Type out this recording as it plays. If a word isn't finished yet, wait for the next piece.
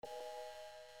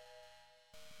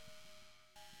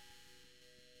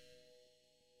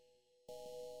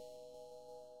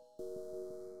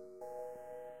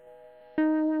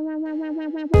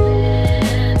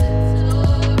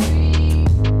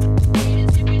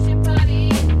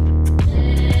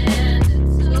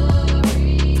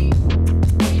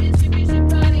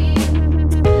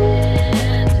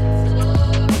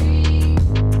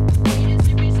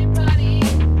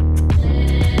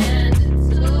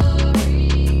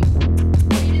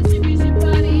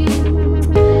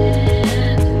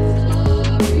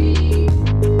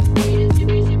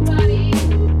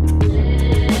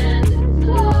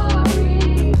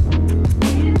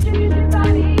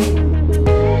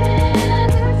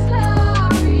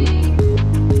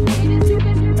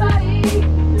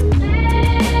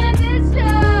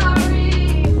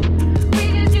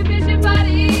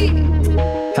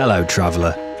Hello,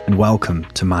 traveller, and welcome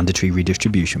to Mandatory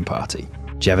Redistribution Party.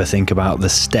 Do you ever think about the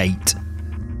state?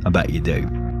 I bet you do.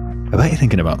 I bet you're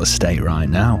thinking about the state right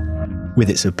now, with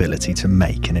its ability to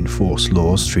make and enforce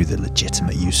laws through the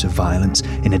legitimate use of violence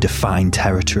in a defined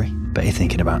territory. I bet you're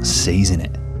thinking about seizing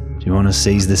it. Do you want to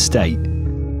seize the state?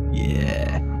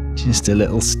 Yeah, just a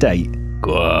little state.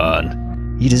 Go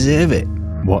on. You deserve it.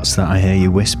 What's that I hear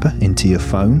you whisper into your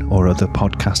phone or other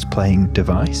podcast-playing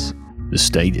device? The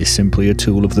state is simply a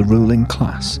tool of the ruling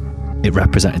class. It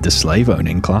represented the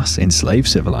slave-owning class in slave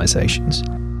civilizations,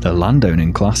 the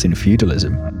land-owning class in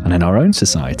feudalism, and in our own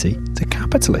society, the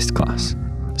capitalist class.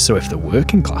 So if the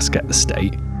working class get the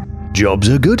state, jobs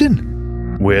are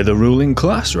good'un. We're the ruling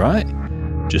class, right?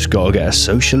 Just gotta get a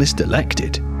socialist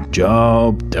elected.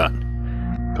 Job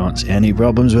done. Can't see any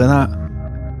problems with that.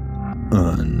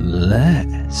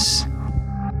 Unless...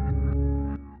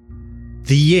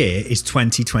 The year is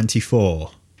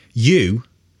 2024. You,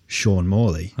 Sean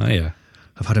Morley, have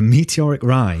had a meteoric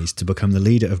rise to become the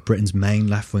leader of Britain's main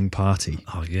left-wing party.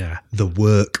 Oh, yeah. The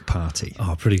Work Party.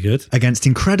 Oh, pretty good. Against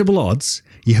incredible odds,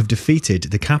 you have defeated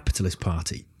the Capitalist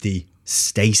Party, the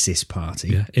Stasis Party.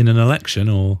 Yeah. In an election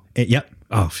or... Yep.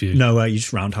 Oh, phew. No, you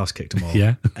just roundhouse kicked them all.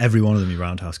 Yeah. Every one of them you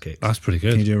roundhouse kicked. That's pretty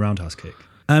good. Can you do a roundhouse kick?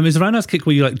 It's a roundhouse kick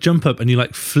where you like jump up and you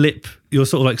like flip, you're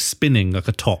sort of like spinning like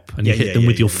a top and you hit them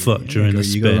with your foot during the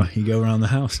spin. You go around the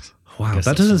house. Wow,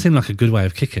 that doesn't seem like a good way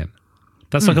of kicking.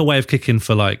 That's like a way of kicking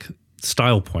for like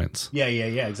style points. Yeah,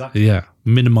 exactly. Yeah,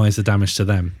 minimise the damage to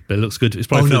them, but it looks good. It's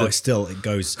probably it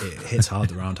hits hard,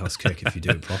 the roundhouse kick, if you do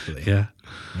it properly. Yeah,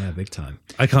 big time.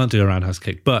 I can't do a roundhouse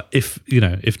kick, but if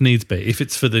needs be, if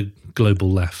it's for the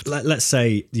global left. Let's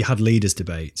say you had leaders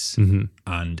debates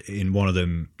and in one of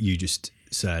them you just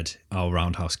said, I'll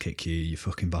roundhouse kick you, you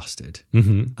fucking bastard.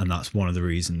 And that's one of the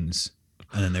reasons.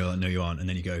 And then they were like, no, you aren't. And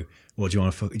then you go, well, do you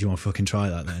want to fucking try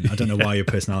that then? I don't know why your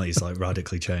personality is like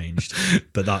radically changed,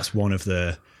 but that's one of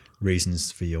the reasons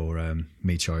for your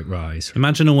meteoric rise.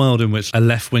 Imagine a world in which a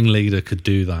left-wing leader could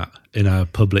do that in a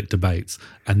public debates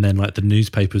and then like the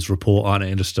newspapers report on it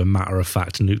in just a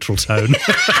matter-of-fact neutral tone.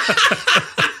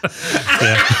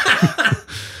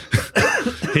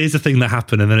 Here's the thing that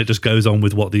happened, and then it just goes on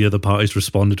with what the other parties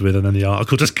responded with, and then the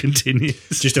article just continues.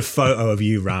 Just a photo of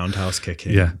you roundhouse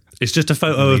kicking. Yeah. It's just a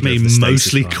photo of me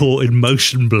mostly caught in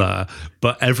motion blur,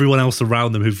 but everyone else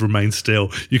around them who've remained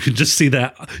still, you can just see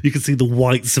the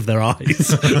whites of their eyes.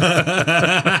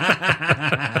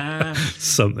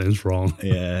 Something's wrong.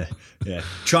 Yeah.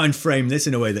 Try and frame this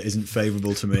in a way that isn't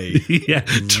favourable to me. Yeah.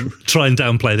 Try and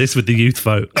downplay this with the youth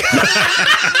vote.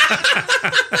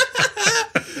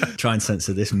 Try and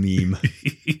censor this meme.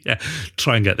 Yeah.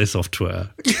 Try and get this off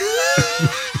Twitter.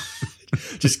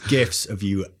 Just GIFs of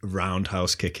you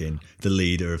roundhouse kicking the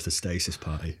leader of the Stasis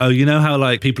Party. Oh, you know how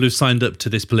like people who've signed up to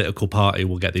this political party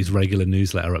will get these regular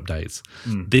newsletter updates?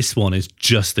 This one is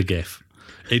just the GIF.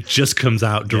 It just comes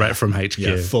out direct from HQ.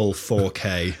 Yeah, full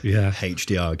 4K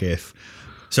HDR GIF.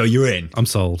 So you're in. I'm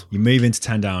sold. You move into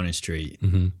 10 Downing Street.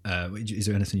 Is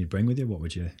there anything you'd bring with you? What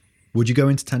would you... Would you go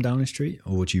into 10 Downing Street,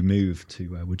 or would you move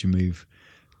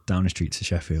Downing Street to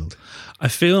Sheffield? I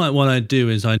feel like what I'd do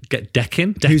is I'd get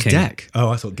decking. Who's deck? Oh,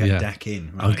 I thought deck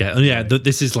in. Right. I'll get,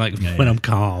 this is like when I'm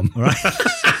calm. Right.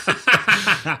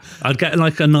 I'd get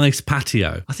like a nice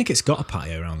patio. I think it's got a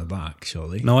patio around the back,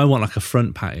 surely. No, I want like a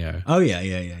front patio. Oh, yeah.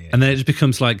 And then it just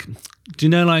becomes like, do you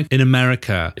know like in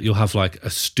America, you'll have like a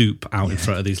stoop out in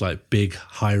front of these like big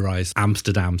high-rise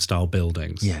Amsterdam style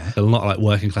buildings. Yeah. A lot of like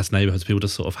working class neighborhoods, people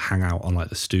just sort of hang out on like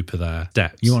the stoop of their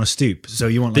steps. You want a stoop? So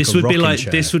you want like this a would be rocking like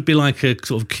chair. This would be like a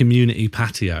sort of community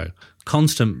patio.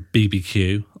 Constant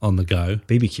BBQ on the go.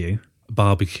 BBQ?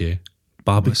 Barbecue.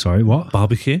 Sorry, what?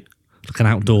 Barbecue. Like an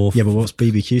outdoor... Yeah, but what's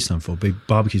BBQ stand for?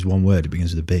 Barbecue's one word. It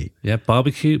begins with a B. Yeah,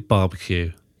 barbecue.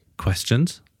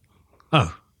 Questions?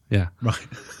 Oh, Yeah. Right.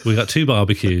 We got 2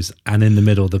 barbecues, and in the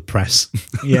middle, the press.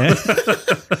 Yeah.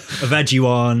 A veggie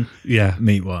one. Yeah.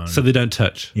 Meat one. So they don't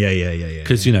touch. Yeah.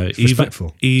 Because, you know,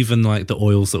 even like the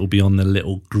oils that will be on the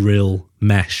little grill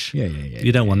mesh. Yeah.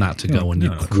 You don't want that to go on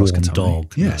your corn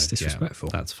dog. Yeah, it's disrespectful.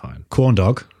 That's fine. Corn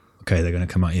dog. Okay, they're going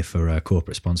to come at you for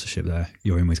corporate sponsorship there.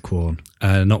 You're in with Quorn.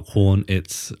 Not Quorn,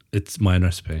 it's my own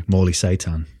recipe. Morley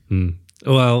Seitan.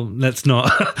 Well, let's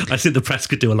not. I think the press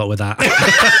could do a lot with that.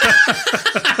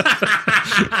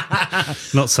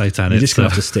 Not seitan. You're just going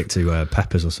to have to stick to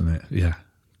peppers or something. Yeah.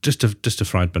 Just a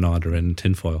fried banana in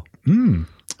tinfoil.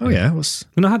 Oh, yeah. You've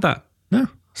not had that? No.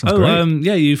 Sounds great.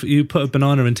 Yeah, you put a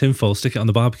banana in tinfoil, stick it on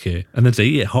the barbecue, and then they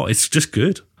eat it hot. It's just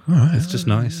good. All right. It's just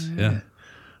nice. Yeah.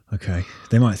 Okay.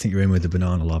 They might think you're in with the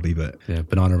banana lobby, but... Yeah,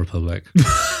 Banana Republic.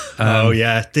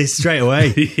 This straight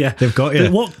away. Yeah. They've got you.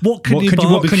 What can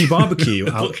you barbecue?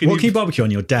 What can you barbecue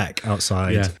on your deck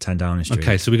outside 10 Downing Street?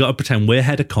 Okay, so we got to pretend we're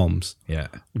head of comms. Yeah.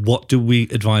 What do we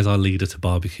advise our leader to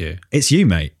barbecue? It's you,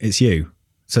 mate. It's you.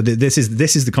 So this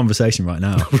is the conversation right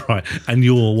now. Right. And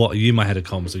you're what? Are you my head of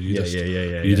comms? Or you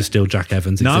just still Jack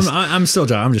Evans? No, I'm still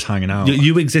Jack. I'm just hanging out.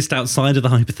 You exist outside of the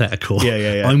hypothetical.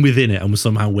 Yeah. I'm within it, and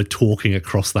somehow we're talking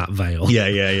across that veil. Yeah.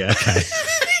 Okay.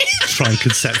 Try and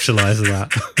conceptualize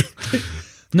that.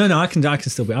 No, I can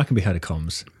be head of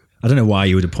comms. I don't know why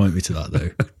you would appoint me to that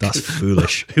though. That's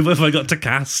foolish. Who have I got to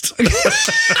cast?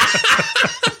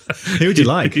 Who would you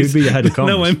like? Who'd be your head of comms?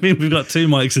 No, I mean we've got 2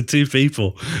 mics and 2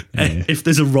 people. Yeah. If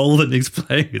there's a role that needs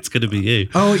playing, it's going to be you.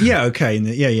 Oh yeah, okay.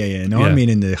 Yeah. No, I mean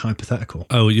in the hypothetical.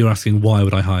 Oh, you're asking why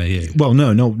would I hire you? Well,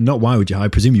 no, not why would you? I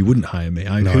presume you wouldn't hire me.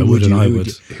 I would.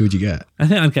 Who would you get? I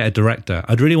think I'd get a director.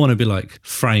 I'd really want to be like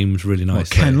framed really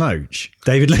nicely. Ken Loach,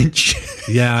 David Lynch.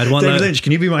 Yeah, I'd want David Lynch.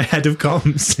 Can you be my head of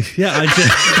comms? Yeah,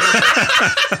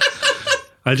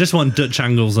 I just want Dutch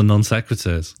angles and non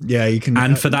sequiturs. Yeah, you can.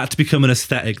 And for that to become an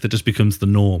aesthetic that just becomes the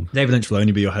norm. David Lynch will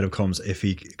only be your head of comms if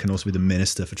he can also be the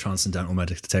Minister for Transcendental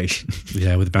Meditation.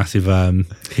 Yeah, with a massive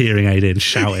hearing aid in,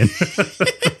 shouting.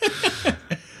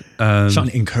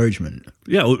 Shouting encouragement.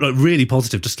 Yeah, like really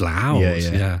positive, just loud.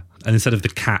 Yeah. And instead of the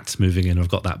cat moving in, I've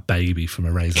got that baby from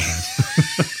Eraserhead.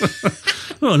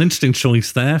 Well, an interesting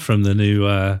choice there from the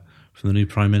new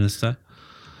Prime Minister.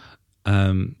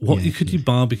 Could you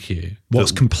barbecue?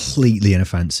 What's completely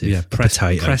inoffensive? Yeah,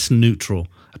 potato. Press neutral.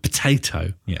 A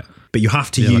potato. Yeah. But you have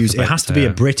to use, it has to be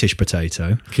a British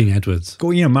potato. King Edward's.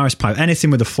 Maris Pipe, anything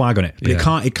with a flag on it. But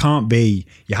it can't be,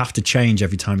 you have to change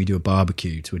every time you do a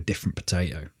barbecue to a different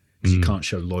potato. Because you can't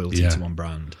show loyalty to one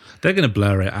brand. They're going to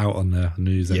blur it out on the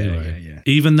news anyway. Yeah.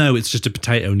 Even though it's just a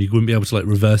potato and you wouldn't be able to like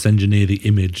reverse engineer the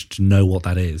image to know what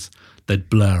that is, they'd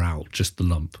blur out just the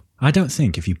lump. I don't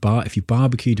think if you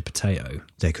barbecued a potato,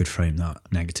 they could frame that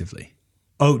negatively.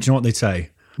 Oh, do you know what they'd say?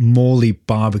 Morley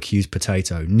barbecues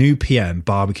potato. New PM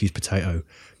barbecues potato, :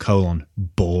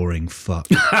 boring fuck.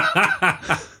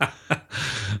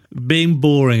 Being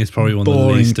boring is probably one of the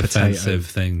least offensive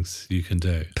things you can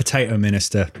do. Potato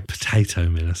minister. Potato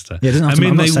minister. Yeah,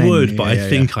 they would, but I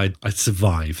think I'd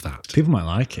survive that. People might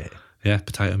like it. Yeah,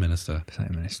 potato minister.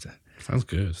 Potato minister. Sounds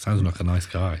good. Sounds like a nice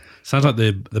guy. Sounds like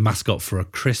the mascot for a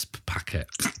crisp packet.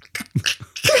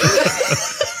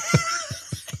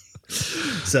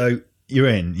 So you're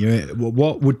in.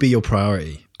 What would be your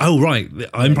priority? Oh, right.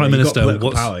 I'm Prime Minister.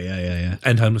 What's power? Yeah.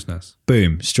 End homelessness.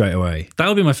 Boom, straight away. That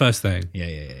would be my first thing.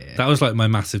 Yeah. That was like my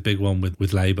massive big one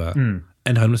with Labour.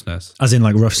 End homelessness. As in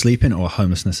like rough sleeping or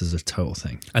homelessness as a total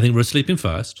thing? I think rough sleeping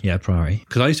first. Yeah, priority.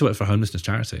 Because I used to work for a homelessness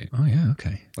charity. Oh, yeah,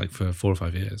 okay. Like for 4 or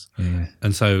 5 years. Yeah.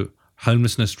 And so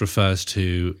homelessness refers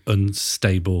to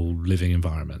unstable living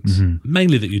environments,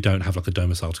 mainly that you don't have like a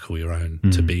domicile to call your own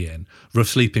to be in. Rough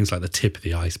sleeping is like the tip of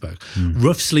the iceberg.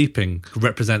 Rough sleeping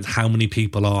represents how many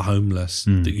people are homeless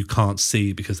that you can't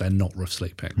see because they're not rough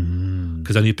sleeping.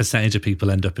 Because only a percentage of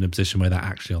people end up in a position where they're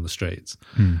actually on the streets.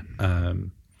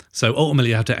 So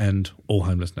ultimately you have to end all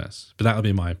homelessness, but that would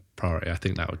be my priority. I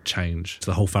think that would change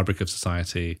the whole fabric of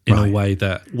society in a way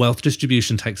that wealth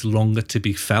distribution takes longer to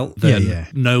be felt than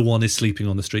no one is sleeping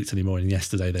on the streets anymore, and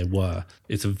yesterday they were.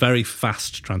 It's a very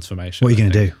fast transformation. What are you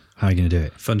going to do? How are you going to do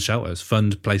it? Fund shelters,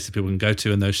 fund places people can go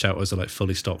to, and those shelters are like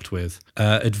fully stocked with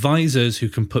advisors who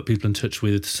can put people in touch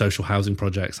with social housing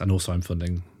projects, and also I'm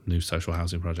funding new social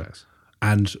housing projects.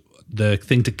 And the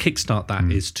thing to kickstart that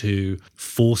is to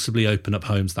forcibly open up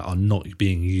homes that are not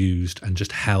being used and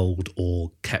just held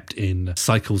or kept in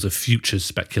cycles of futures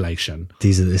speculation.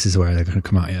 This is where they're going to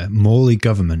come out here. Morley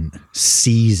government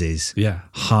seizes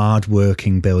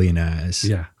hard-working billionaires'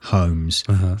 homes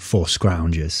for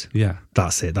scroungers. Yeah.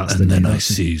 That's it. That's and then I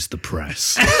seize the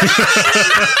press.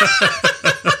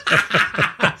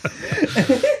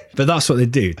 But that's what they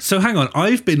do. So hang on,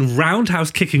 I've been roundhouse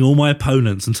kicking all my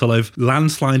opponents until I've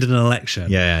landslided an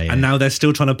election. Yeah. And now they're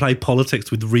still trying to play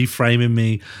politics with reframing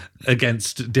me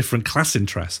against different class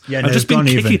interests. Yeah, I've just been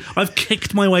kicking. even. I've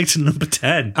kicked my way to number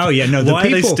 10. Oh yeah, no. Why are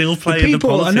they still playing the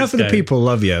politics enough of the game? people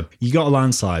love you. You got a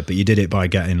landslide, but you did it by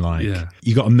getting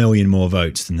you got 1 million more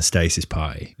votes than the Stasis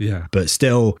Party. Yeah. But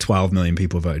still, 12 million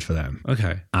people voted for them.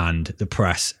 Okay. And the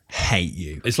press hate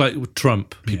you. It's like with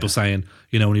Trump, people saying,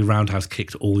 when he roundhouse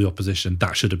kicked all the opposition,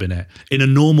 that should have been it. In a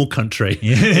normal country,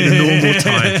 in a normal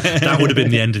time, that would have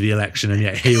been the end of the election, and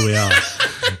yet here we are.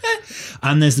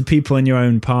 And there's the people in your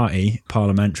own party,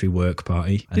 Parliamentary Work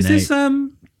Party. And Is this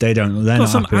they don't. They're got not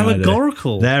some happy either.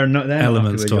 allegorical They're not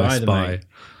elements to our our spy?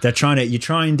 They're trying to. You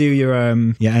try and do your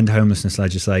end homelessness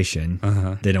legislation.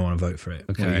 They don't want to vote for it.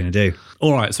 Okay. What are you going to do?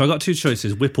 All right, so I got two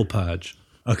choices: whip or purge.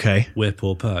 Okay. Whip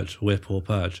or purge. Whip or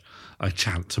purge. I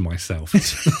chant to myself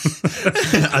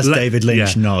As David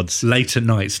Lynch nods. late at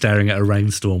night, staring at a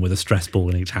rainstorm with a stress ball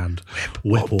in each hand.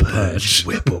 Whip or purge.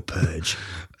 Whip or purge.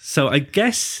 So I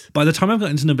guess by the time I've got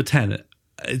into number 10,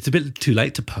 it's a bit too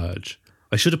late to purge.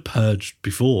 I should have purged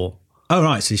before. Oh,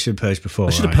 right. So you should have purged before. I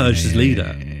should have purged as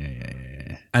leader.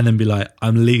 And then be like,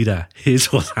 I'm leader.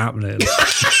 Here's what's happening.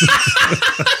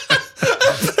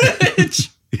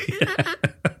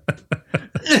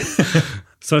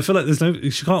 So I feel like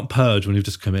you can't purge when you've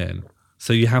just come in.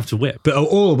 So you have to whip. But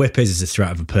all a whip is a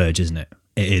threat of a purge, isn't it?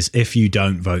 It is, if you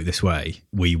don't vote this way,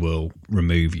 we will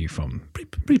remove you from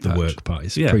the work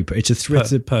parties. Yeah. It's a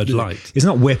threat. Purge light. It's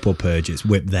not whip or purge, it's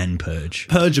whip then purge.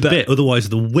 Purge a bit, otherwise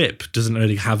the whip doesn't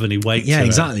really have any weight to it.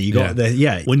 Exactly. You got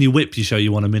When you whip, you show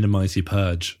you want to minimise your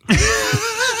purge.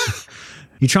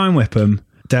 You try and whip them.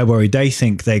 They're worried. They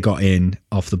think they got in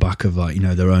off the back of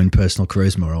their own personal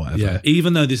charisma or whatever. Yeah.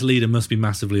 Even though this leader must be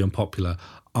massively unpopular,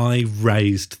 I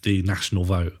raised the national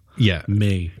vote. Yeah.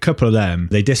 Me. A couple of them,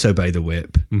 they disobey the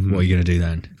whip. What are you going to do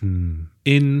then?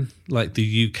 In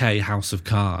the UK House of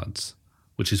Cards,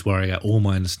 which is where I get all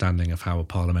my understanding of how a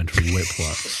parliamentary whip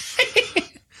works.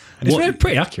 And it's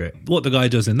pretty accurate. What the guy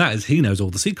does in that is he knows all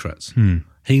the secrets.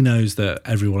 He knows that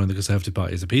everyone in the Conservative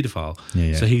Party is a paedophile.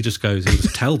 Yeah. So he'll just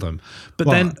tell them. But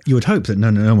then you would hope that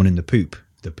no one in the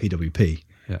PWP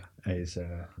is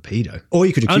a pedo. Or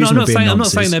you could accuse them of being I'm not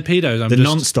saying nonces. they're pedos. The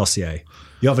nonce dossier.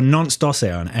 You have a nonce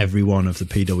dossier on every one of the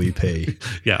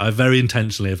PWP. Yeah, I very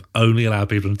intentionally have only allowed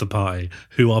people into the party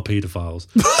who are paedophiles.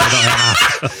 So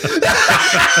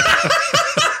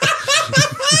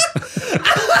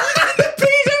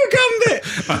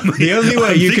The only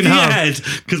way you can have,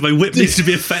 because my whip needs to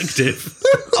be effective.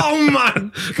 Oh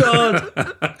my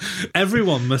god!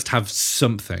 Everyone must have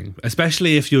something,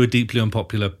 especially if you're a deeply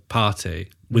unpopular party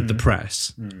with the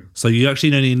press. So you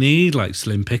actually only need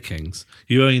slim pickings.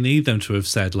 You only need them to have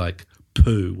said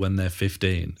poo when they're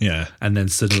 15. Yeah. And then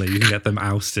suddenly you can get them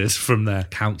ousted from their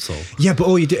council. Yeah, but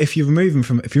all you do, if you remove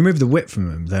the whip from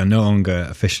them, they're no longer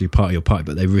officially part of your party,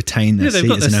 but they retain their seat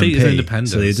got as their an seat MP, as independent.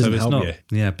 so it doesn't it's help not. you.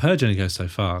 Yeah, purge only goes so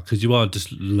far because you are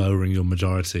just lowering your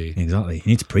majority. Exactly. You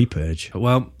need to pre-purge.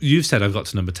 Well, you've said I've got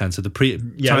to number 10, so the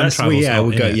time travel.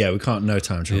 We can't no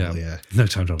time travel. Yeah, no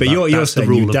time travel. But you're that's saying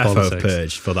the rule you of defo politics.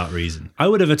 purged for that reason. I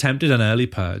would have attempted an early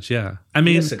purge. Yeah, I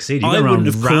mean, succeed. You I go wouldn't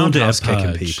around have called it a roundhouse kicking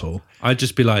purge. people. I'd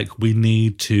just be like, we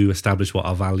need to establish what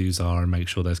our values are and make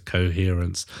sure there's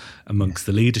coherence amongst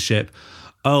the leadership.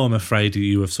 Oh, I'm afraid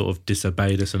you have sort of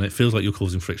disobeyed us and it feels like you're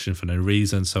causing friction for no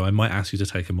reason. So I might ask you to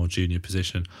take a more junior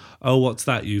position. Oh, what's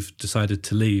that? You've decided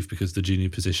to leave because the junior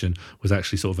position was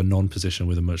actually sort of a non-position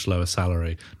with a much lower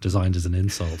salary designed as an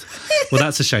insult. Well,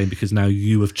 that's a shame because now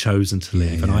you have chosen to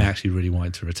leave and I actually really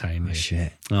wanted to retain you.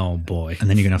 Shit. Oh, boy. And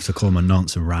then you're going to have to call them a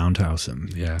nonce and roundhouse them.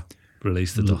 Yeah.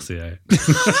 Release the dossier.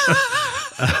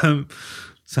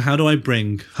 So how do I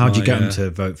bring... How do you get them to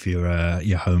vote for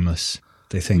your homeless?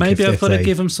 They think maybe I've got to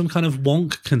give them some kind of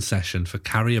wonk concession for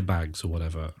carrier bags or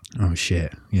whatever. Oh,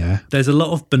 shit. Yeah. There's a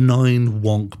lot of benign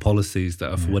wonk policies that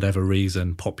are, for whatever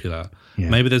reason, popular. Yeah.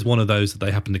 Maybe there's one of those that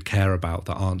they happen to care about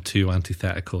that aren't too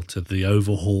antithetical to the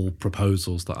overhaul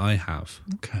proposals that I have.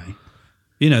 Okay.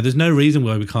 There's no reason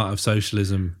why we can't have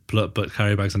socialism, but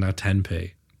carrier bags are now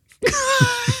 10p.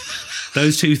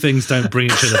 Those two things don't bring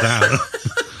each other down.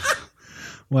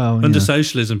 Well, under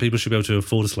socialism, people should be able to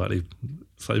afford a slightly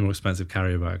more expensive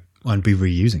carrier bag. And be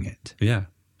reusing it. Yeah,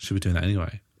 should be doing that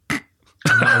anyway.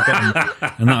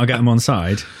 And that'll get them on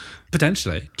side.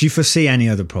 Potentially. Do you foresee any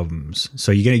other problems?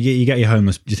 So you get your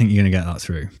homeless. Do you think you're going to get that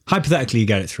through? Hypothetically, you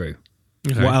get it through.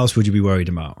 Okay. What else would you be worried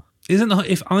about?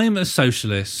 If I'm a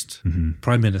socialist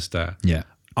prime minister, yeah,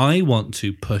 I want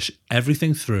to push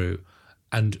everything through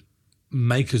and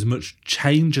make as much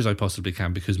change as I possibly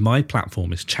can, because my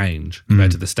platform is change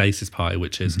compared to the Stasis Party,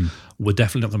 which is we're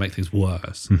definitely not going to make things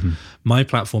worse. My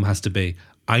platform has to be,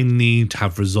 I need to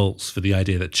have results for the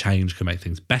idea that change can make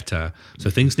things better. So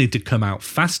things need to come out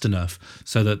fast enough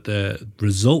so that the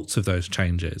results of those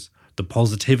changes, the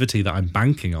positivity that I'm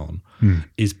banking on,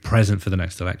 is present for the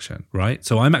next election, right?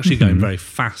 So I'm actually going very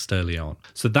fast early on.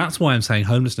 So that's why I'm saying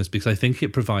homelessness, because I think it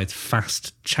provides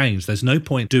fast change. There's no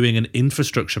point doing an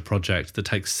infrastructure project that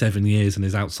takes 7 years and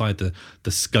is outside the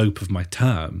scope of my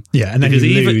term. Yeah, and then you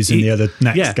lose and the other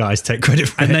next guys take credit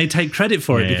for it. And they take credit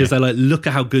for it because they're like, look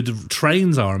at how good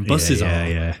trains are and buses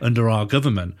are under our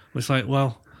government. It's like,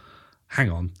 well, hang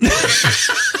on.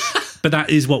 But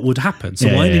that is what would happen. So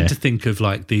I need to think of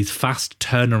like these fast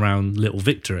turnaround little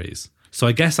victories. So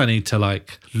I guess I need to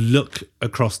like look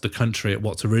across the country at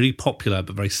what's a really popular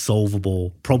but very solvable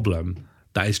problem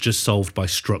that is just solved by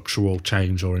structural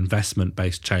change or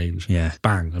investment-based change. Yeah.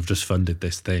 Bang, I've just funded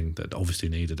this thing that obviously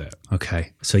needed it.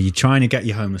 Okay. So you're trying to get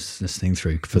your homelessness thing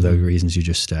through for the reasons you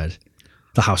just said.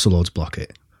 The House of Lords block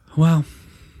it. Well,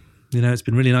 you know, it's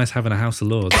been really nice having a House of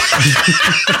Lords.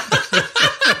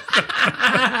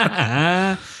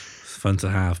 It's fun to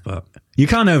have, but you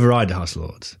can't override the House of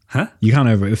Lords. Huh? You can't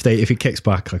if it kicks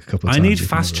back like a couple of times. I need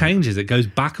fast changes. It goes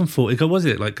back and forth.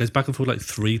 Goes back and forth like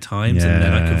 3 times, and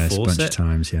then I can force a bunch it. Of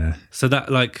times, yeah. So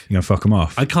that like you're gonna fuck them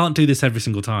off. I can't do this every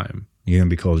single time. You're gonna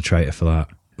be called a traitor for that.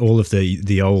 All of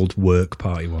the old work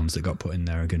party ones that got put in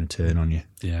there are going to turn on you.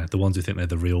 Yeah, the ones who think they're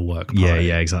the real work party.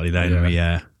 Yeah, exactly. They're going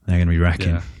to be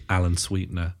wrecking. Yeah. Alan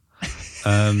Sweetener.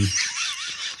 And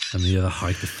the other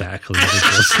hypothetical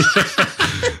individuals.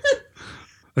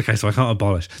 Okay, so I can't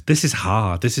abolish. This is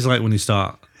hard. This is like when you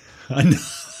start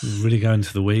really going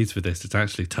into the weeds with this. It's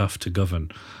actually tough to govern.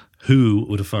 Who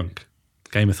would have thunk?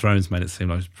 Game of Thrones made it seem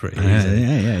like it was pretty easy.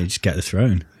 Yeah. You just get the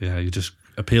throne. Yeah, you just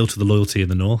appeal to the loyalty in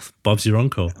the north. Bob's your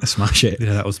uncle. Smash it.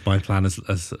 Yeah, that was my plan as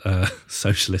a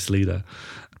socialist leader.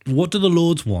 What do the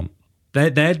Lords want?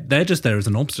 They're just there as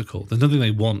an obstacle. There's nothing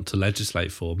they want to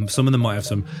legislate for. Some of them might have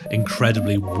some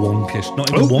incredibly wonkish.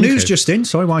 Not even wonkish. News just in.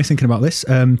 Sorry, why are you thinking about this?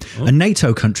 A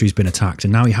NATO country's been attacked,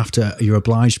 and now you're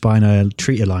obliged by a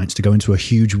treaty alliance to go into a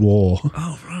huge war.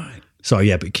 Oh right. Sorry,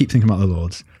 yeah, but keep thinking about the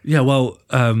Lords. Yeah, well,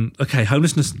 okay,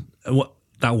 homelessness. What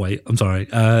that way? I'm sorry.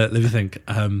 Let me think.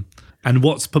 And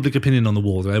what's public opinion on the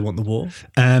war? Do they want the war?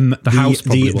 The House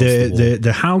probably wants the war.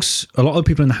 The House, a lot of the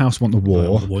people in the House want the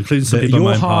war. Including some people in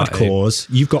my own party. Hardcores,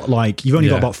 you've only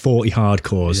got about 40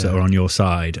 hardcores that are on your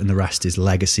side, and the rest is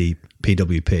legacy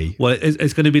PWP. Well,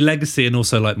 it's going to be legacy and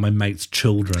also like my mates'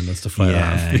 children and stuff like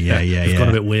that. Yeah. It's got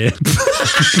a bit weird.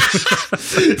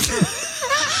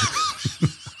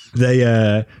 So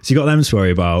you got them to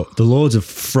worry about. The Lords are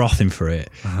frothing for it.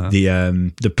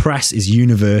 The press is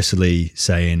universally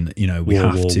saying, we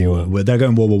have to. They're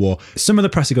going war. Some of the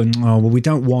press are going, oh, well, we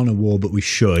don't want a war, but we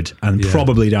should. And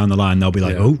probably down the line they'll be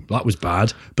like, oh, that was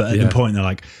bad. But at the point they're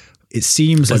like, it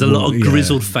seems there's like a lot of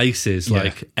grizzled faces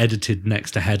like edited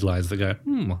next to headlines that go,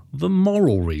 the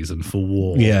moral reason for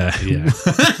war. Yeah.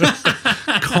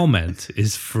 Comment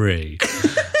is free.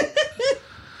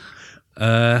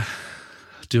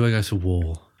 Do I go to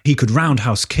war? He could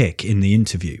roundhouse kick in the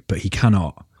interview, but he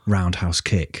cannot roundhouse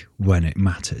kick when it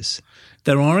matters.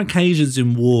 There are occasions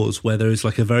in wars where there is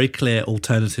like a very clear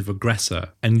alternative aggressor,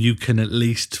 and you can at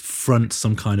least front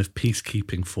some kind of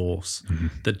peacekeeping force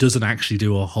that doesn't actually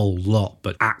do a whole lot,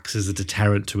 but acts as a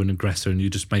deterrent to an aggressor, and you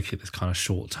just make it this kind of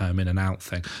short-term in and out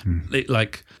thing.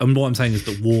 And what I'm saying is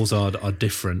that wars are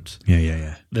different.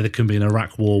 Yeah. There can be an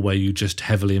Iraq war where you just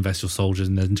heavily invest your soldiers,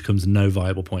 and then comes no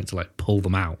viable point to like pull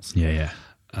them out. Yeah.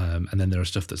 And then there are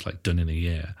stuff that's like done in a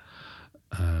year.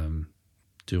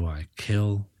 Do I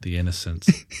kill the innocent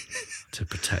to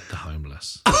protect the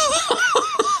homeless?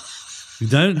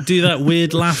 Don't do that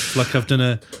weird laugh like I've done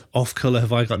a off-colour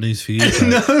have I got news for you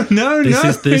guys. No.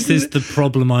 This is the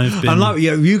problem I've been... I'm like,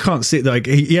 you can't see, like,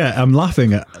 I'm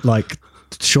laughing at, like,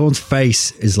 Sean's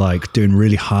face is like doing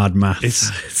really hard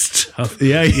maths. It's tough.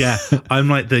 Yeah. I'm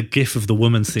like the gif of the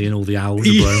woman seeing all the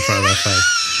algebra in front of her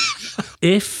face.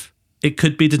 If it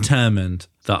could be determined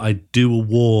that I do a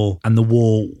war and the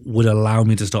war would allow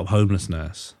me to stop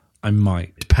homelessness, I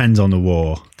might. Depends on the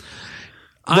war.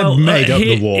 I've made up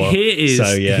the war. Here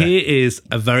is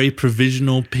a very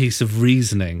provisional piece of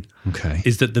reasoning. Okay.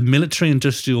 Is that the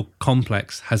military-industrial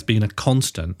complex has been a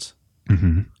constant.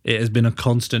 Mm-hmm. It has been a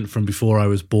constant from before I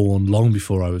was born, long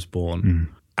before I was born. Mm.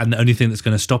 And the only thing that's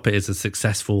going to stop it is a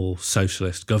successful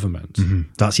socialist government. Mm-hmm.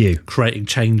 That's you. Creating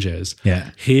changes.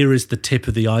 Yeah. Here is the tip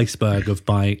of the iceberg of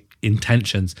my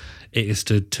intentions. It is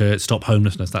to stop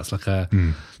homelessness. That's like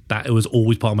that it was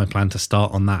always part of my plan to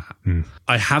start on that.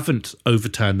 I haven't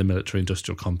overturned the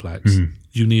military-industrial complex.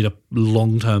 You need a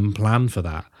long-term plan for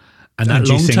that. And that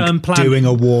long-term plan, doing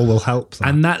a war will help that?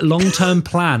 And that long-term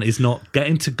plan is not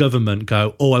getting to government,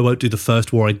 go, oh, I won't do the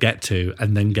first war I get to,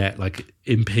 and then get like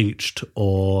impeached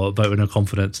or voted no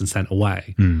confidence and sent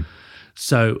away.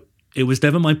 So it was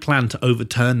never my plan to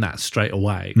overturn that straight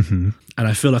away. And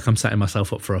I feel like I'm setting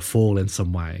myself up for a fall in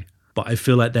some way. But I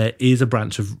feel like there is a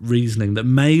branch of reasoning that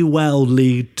may well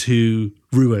lead to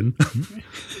ruin.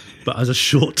 But as a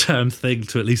short-term thing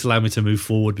to at least allow me to move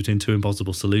forward between two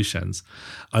impossible solutions,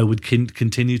 I would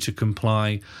continue to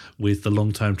comply with the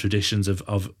long-term traditions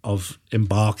of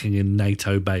embarking in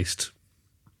NATO-based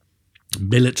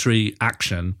military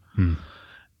action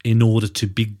in order to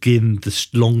begin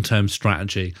this long-term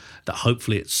strategy that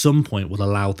hopefully at some point will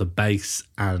allow the base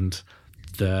and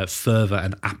the fervour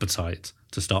and appetite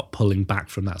to start pulling back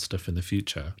from that stuff in the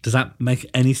future. Does that make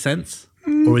any sense?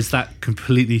 Or is that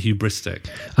completely hubristic?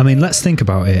 I mean, let's think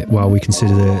about it while we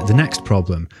consider the next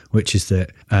problem, which is that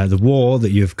the war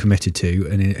that you've committed to,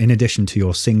 and in addition to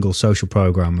your single social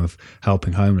program of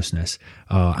helping homelessness,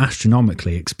 are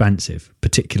astronomically expensive,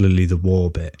 particularly the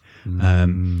war bit.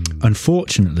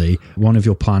 Unfortunately, one of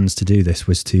your plans to do this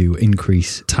was to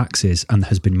increase taxes, and there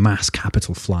has been mass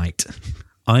capital flight.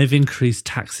 I've increased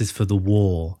taxes for the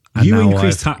war. And you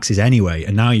increased taxes anyway,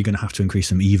 and now you're going to have to increase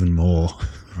them even more.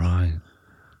 Right.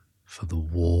 For the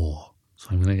war.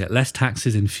 So I'm going to get less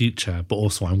taxes in future, but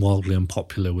also I'm wildly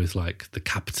unpopular with like the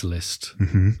capitalist.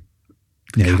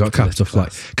 Yeah, you've got capital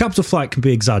flight. Capital flight can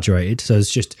be exaggerated. So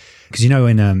it's just because, you know,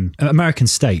 in American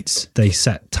states, they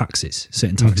set taxes,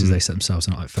 certain taxes they set themselves,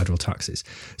 not like federal taxes.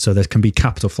 So there can be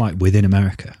capital flight within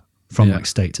America from like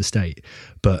state to state.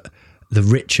 But the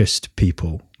richest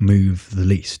people move the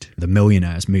least. The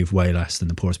millionaires move way less than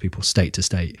the poorest people, state to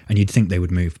state. And you'd think they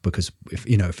would move because if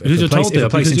a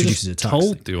place introduces a tax,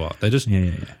 told you are. They just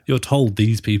you're told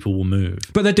these people will move.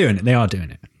 But they're doing it. They are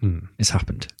doing it. It's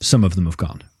happened. Some of them have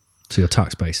gone. So your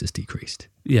tax base has decreased.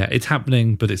 Yeah, it's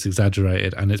happening, but it's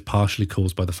exaggerated, and it's partially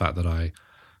caused by the fact that I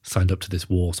signed up to this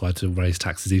war, so I had to raise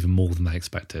taxes even more than they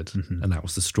expected, and that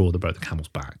was the straw that broke the camel's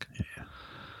back. Yeah.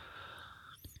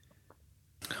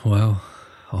 Well,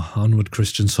 onward,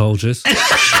 Christian soldiers.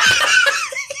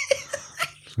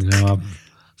 You know, I've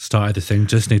started the thing,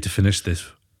 just need to finish this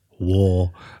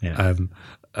war. Yeah.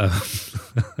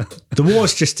 The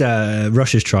war's just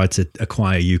Russia's tried to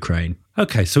acquire Ukraine.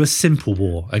 Okay, so a simple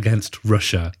war against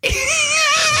Russia.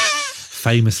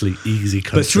 Famously easy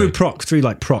country. But through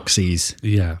like proxies.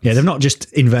 Yeah. Yeah, they've not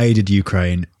just invaded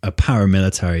Ukraine, a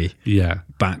paramilitary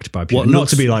backed by people. Not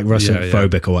to be like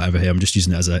Russophobic or whatever here, I'm just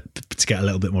using it as to get a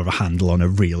little bit more of a handle on a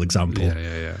real example.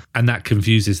 Yeah. And that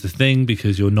confuses the thing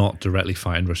because you're not directly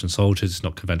fighting Russian soldiers, it's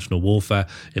not conventional warfare.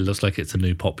 It looks like it's a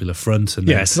new popular front. And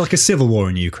it's like a civil war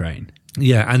in Ukraine.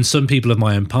 Yeah, and some people of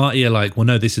my own party are like, well,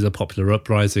 no, this is a popular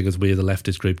uprising as we as a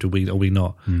leftist group. Are we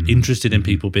not interested in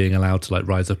people being allowed to like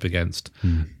rise up against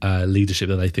leadership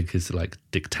that they think is like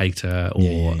dictator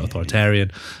or authoritarian?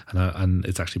 And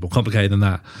it's actually more complicated than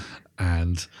that.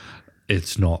 And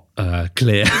it's not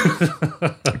clear.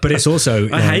 But it's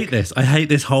also... I hate this. I hate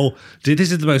this whole...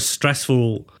 This is the most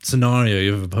stressful scenario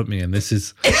you've ever put me in. This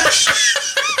is...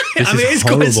 it's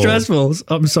quite stressful.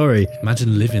 I'm sorry.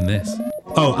 Imagine living this.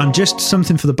 Oh, and just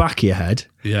something for the back of your head.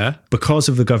 Yeah. Because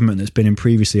of the government that's been in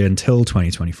previously until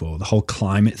 2024, the whole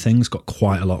climate thing's got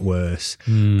quite a lot worse.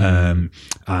 And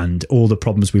all the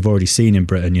problems we've already seen in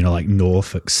Britain, you know, like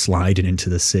Norfolk sliding into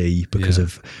the sea because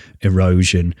of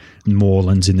erosion,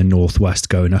 moorlands in the northwest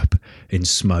going up in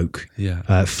smoke,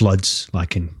 floods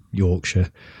like in Yorkshire.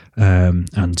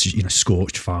 And, you know,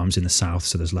 scorched farms in the south,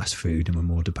 so there's less food and we're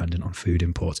more dependent on food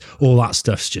imports. All that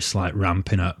stuff's just like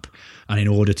ramping up. And in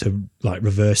order to like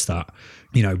reverse that,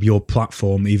 you know, your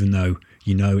platform, even though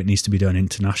you know it needs to be done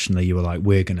internationally, you were like,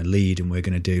 we're going to lead and we're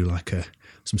going to do like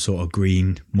some sort of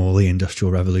green Morley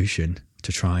industrial revolution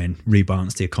to try and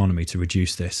rebalance the economy to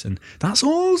reduce this. And that's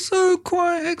also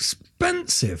quite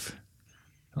expensive.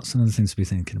 That's another thing to be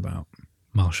thinking about.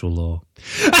 Martial law.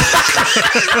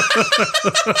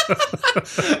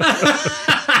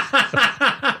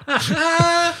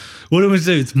 What do we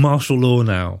do? It's martial law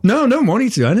now. No, I don't want you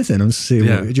to do anything. I'm just saying,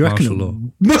 do you reckon? Martial law.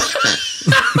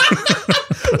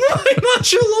 Why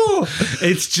martial law?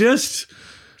 It's just,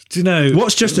 do you know...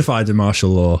 What's justified in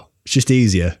martial law? It's just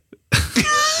easier.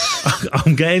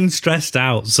 I'm getting stressed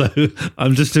out, so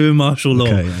I'm just doing martial law.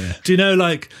 Okay, yeah. Do you know,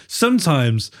 like,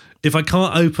 sometimes If I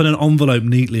can't open an envelope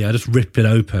neatly, I just rip it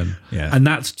open. Yeah. And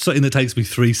that's something that takes me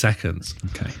 3 seconds.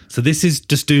 Okay. So this is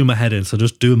just doing my head in. So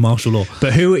just doing martial law.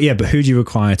 But who do you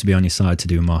require to be on your side to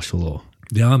do martial law?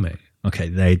 The army. Okay,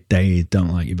 they don't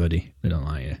like you, buddy. They don't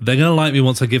like you. They're going to like me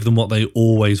once I give them what they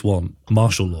always want,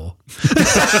 martial law.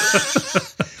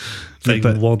 They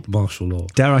want martial law.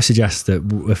 Dare I suggest that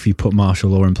if you put martial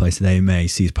law in place, they may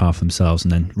seize power for themselves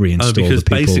and then reinstall because the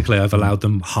people. basically I've allowed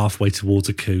them halfway towards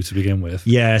a coup to begin with.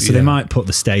 Yeah, so they might put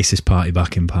the Stasis Party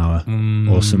back in power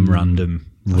or some random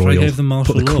royal. I gave them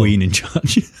martial put the law. Queen in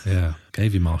charge. Yeah,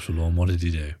 gave you martial law, and what did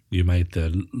you do? You made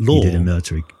the law He did a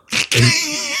military.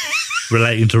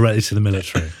 relating directly to the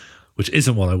military, which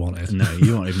isn't what I wanted. No,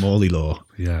 you wanted Morley law.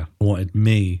 Yeah, I wanted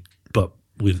me, but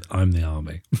with I'm the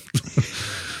army.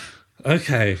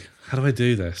 Okay, how do I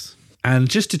do this? And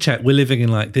just to check, we're living in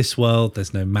like this world.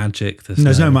 There's no magic.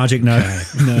 There's no magic. No,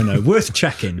 Okay. no. Worth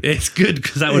checking. It's good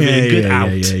because that would be a good out,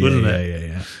 wouldn't it?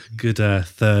 Yeah. Good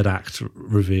third act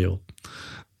reveal.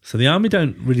 So the army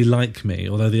don't really like me,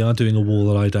 although they are doing a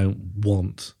war that I don't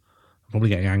want. Probably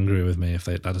getting angry with me if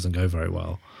that doesn't go very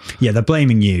well. Yeah, they're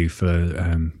blaming you for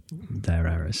their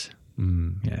errors.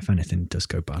 Yeah, if anything does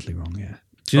go badly wrong, yeah.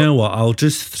 Do you know what? I'll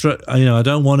just throw, I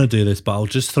don't want to do this, but I'll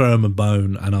just throw them a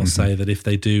bone and I'll say that if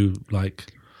they do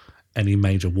like any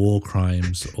major war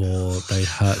crimes or they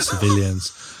hurt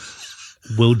civilians,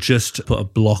 we'll just put a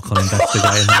block on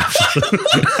investigating that.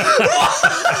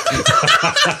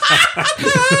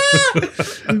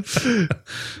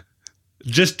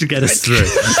 Just to get us through.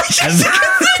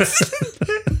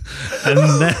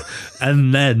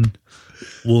 and then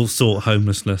we'll sort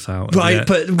homelessness out. Right,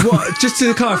 but what? Just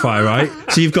to clarify, right?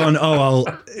 So you've gone,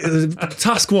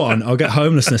 task one, I'll get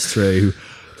homelessness through,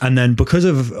 and then because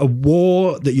of a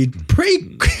war that you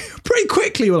pretty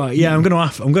quickly were like, yeah, I'm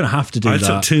gonna have to do that. I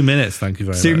took 2 minutes. Thank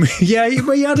you very much.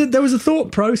 Yeah, but there was a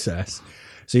thought process.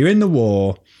 So you're in the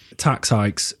war, tax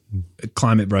hikes,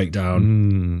 climate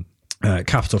breakdown.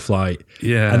 Capital flight,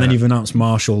 yeah, and then you've announced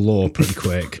martial law pretty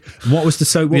quick. And what was the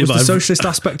socialist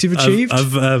aspect you've achieved?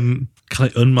 Can I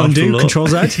unmartial law? Control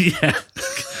Z? Yeah.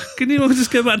 Can you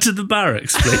just go back to the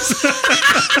barracks, please?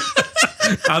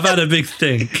 I've had a big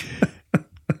think.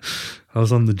 I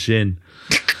was on the gin.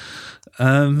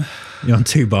 You're on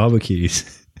 2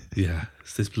 barbecues. Yeah,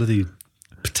 it's this bloody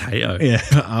potato. Yeah,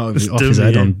 off his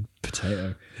head on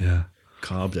potato. Yeah.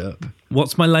 Carved up.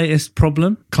 What's my latest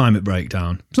problem? Climate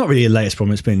breakdown. It's not really a latest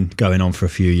problem. It's been going on for a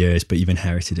few years, but you've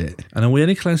inherited it. And are we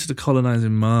any closer to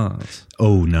colonising Mars?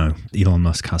 Oh, no. Elon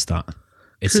Musk has that.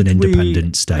 It's an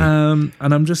independent state. And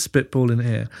I'm just spitballing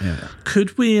here. Yeah.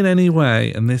 Could we in any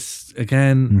way, and this,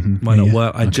 again, might not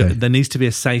work, there needs to be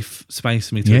a safe space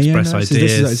for me to express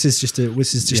ideas. This is just a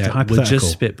hypothetical. We're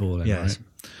just spitballing, yes. right?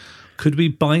 Could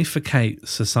we bifurcate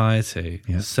society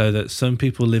so that some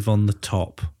people live on the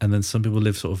top and then some people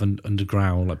live sort of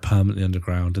underground, like permanently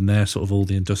underground, and they're sort of all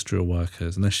the industrial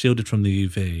workers and they're shielded from the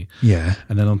UV. Yeah.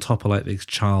 And then on top are like these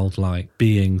childlike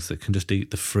beings that can just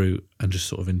eat the fruit and just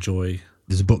sort of enjoy.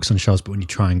 There's books on shelves, but when you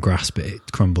try and grasp it,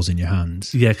 it crumbles in your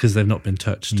hands. Yeah, because they've not been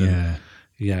touched. Yeah.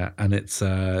 And it's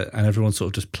and everyone's sort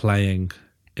of just playing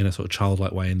in a sort of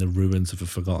childlike way in the ruins of a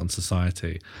forgotten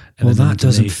society. And well, that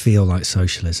doesn't feel like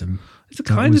socialism. It's a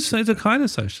kind of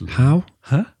socialism. How?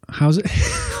 Huh? How's it?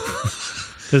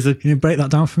 Can you break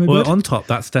that down for me? Well, bud? on top,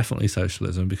 that's definitely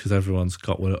socialism because everyone's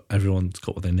got what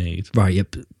they need. Right. Yeah.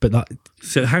 But that.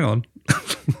 So hang on.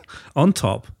 On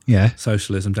top. Yeah.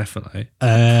 Socialism definitely.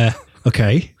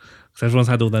 Okay. Because everyone's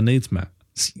had all their needs met.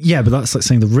 Yeah, but that's like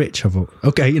saying the rich have.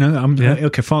 Okay.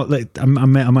 Okay. Fine. I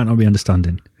might not be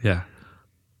understanding. Yeah.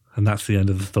 And that's the end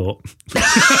of the thought.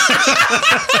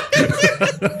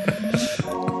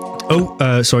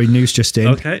 Sorry, news just in.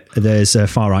 Okay. There's a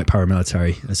far-right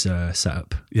paramilitary as a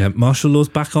setup. Yeah, martial law's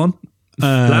back on.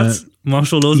 Lads,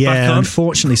 martial law's back on.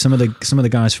 Unfortunately, some of the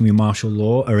guys from your martial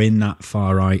law are in that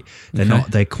far-right. They're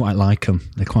not. They quite like them.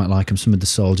 Some of the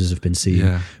soldiers have been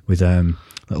seen with.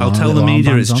 I'll tell the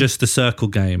media it's just the circle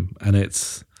game, and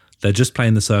they're just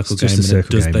playing the circle game.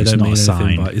 They don't mean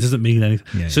anything. But it doesn't mean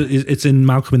anything. Yeah. So it's in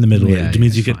Malcolm in the Middle. Yeah, it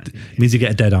means you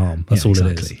get a dead arm. That's all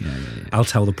it is. Yeah. I'll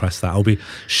tell the press that. I'll be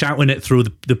shouting it through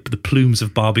the plumes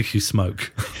of barbecue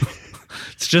smoke.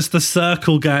 It's just the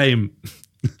circle game.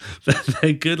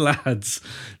 They're good lads.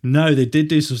 No, they did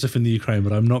do some stuff in the Ukraine,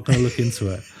 but I'm not going to look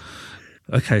into it.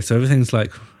 Okay, so everything's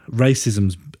like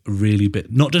racism's really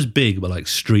big, not just big, but like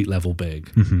street level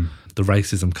big. Mm-hmm. The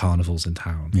racism carnivals in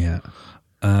town. Yeah.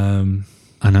 And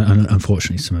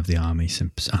unfortunately, some of the army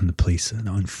and the police are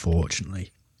not, unfortunately.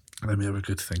 Let me have a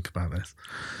good think about this.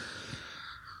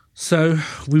 So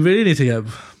we really need to get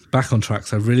back on track.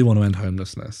 So I really want to end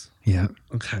homelessness. Yeah.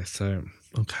 Okay, so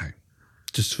Okay.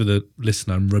 Just for the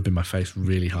listener, I'm rubbing my face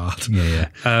really hard. Yeah.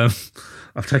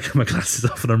 I've taken my glasses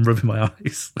off and I'm rubbing my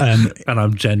eyes. And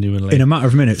I'm genuinely In a matter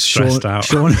of minutes, stressed out.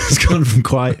 Sean has gone from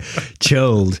quite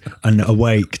chilled and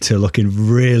awake to looking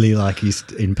really like he's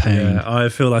in pain. Yeah, I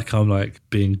feel like I'm like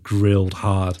being grilled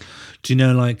hard. Do you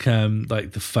know like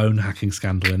the phone hacking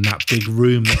scandal in that big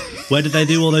room? Where did they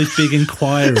do all those big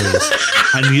inquiries?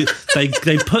 And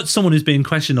they put someone who's being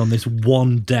questioned on this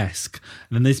one desk,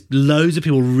 and then there's loads of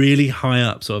people really high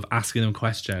up sort of asking them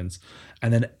questions,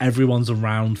 and then everyone's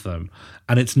around them,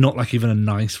 and it's not like even a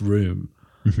nice room.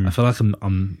 Mm-hmm. I feel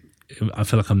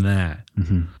like I'm there.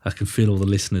 Mm-hmm. I can feel all the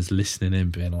listeners listening in,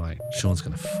 being like, "Sean's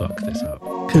going to fuck this up."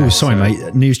 Oh, sorry,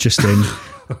 mate. News just in.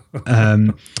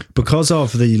 Because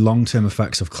of the long-term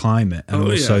effects of climate and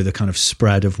also the kind of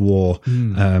spread of war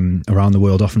around the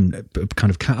world, often kind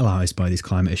of catalyzed by these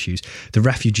climate issues, the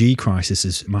refugee crisis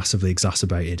is massively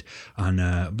exacerbated, and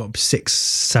about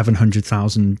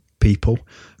 700,000 people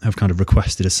have kind of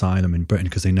requested asylum in Britain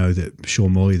because they know that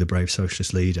Sean Morley, the brave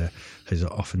socialist leader, has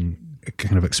often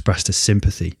kind of expressed a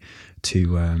sympathy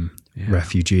to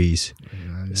refugees.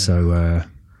 Yeah. So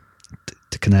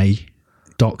can they,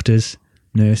 doctors,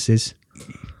 nurses,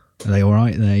 are they all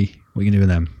right? What are you going to do with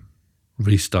them?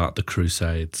 Restart the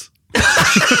Crusades.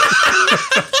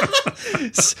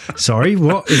 Sorry,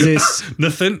 what is this?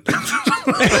 Nothing.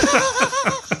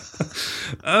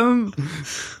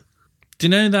 Do you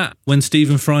know that when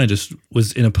Stephen Fry just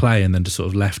was in a play and then just sort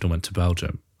of left and went to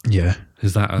Belgium? Yeah.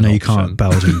 Is that an No, you option? can't.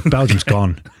 Belgium. Belgium's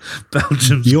gone.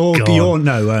 Belgium's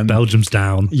gone. Belgium's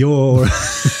down.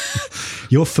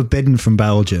 You're forbidden from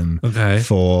Belgium Okay.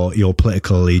 for your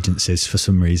political allegiances for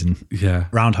some reason. Yeah.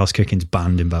 Roundhouse kicking's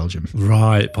banned in Belgium.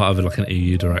 Right. Part of like an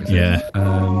EU directive. Yeah.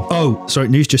 Sorry,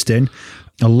 news just in.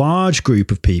 A large group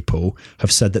of people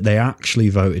have said that they actually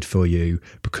voted for you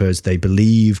because they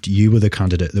believed you were the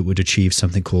candidate that would achieve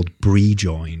something called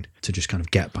Brejoin, to just kind of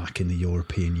get back in the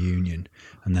European Union.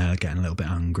 And they're getting a little bit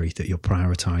angry that you're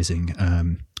prioritising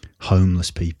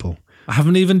homeless people. I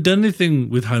haven't even done anything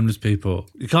with homeless people.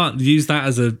 You can't use that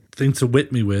as a thing to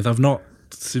whip me with. I've not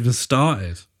even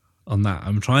started on that.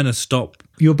 I'm trying to stop.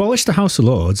 You abolished the House of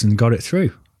Lords and got it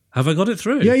through. Have I got it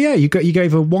through? Yeah. You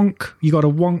gave a wonk. You got a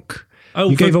wonk. Oh,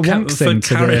 you gave a wonk thing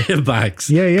to carrier bags.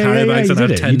 Carrier bags and you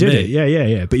did it. 10 You did it.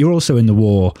 Yeah. But you're also in the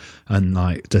war and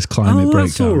like there's climate breakdown.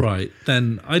 That's all right.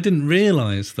 Then I didn't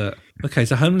realise that. Okay,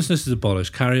 so homelessness is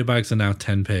abolished. Carrier bags are now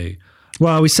 10p.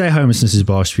 Well, we say homelessness is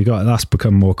abolished. That's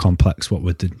become more complex. What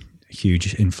with the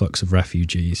huge influx of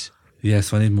refugees? Yeah,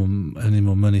 so I need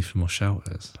more money for more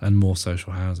shelters and more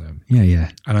social housing. Yeah.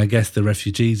 And I guess the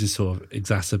refugees is sort of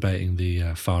exacerbating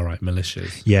the far right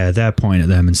militias. Yeah, they're pointing at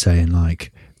them and saying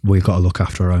like, we've got to look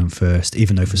after our own first,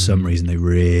 even though for some reason they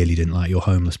really didn't like your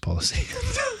homeless policy.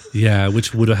 Yeah,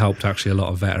 which would have helped actually a lot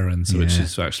of veterans, which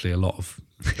is actually a lot of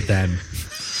them.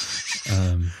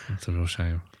 That's a real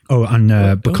shame. Oh,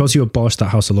 and because you abolished that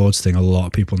House of Lords thing, a lot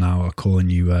of people now are calling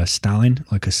you Stalin,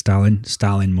 like a Stalin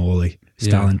Morley,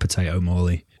 Stalin Potato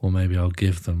Morley. Or maybe I'll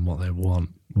give them what they want.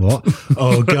 What?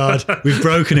 Oh God, we've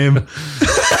broken him.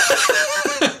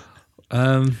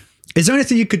 Is there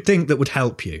anything you could think that would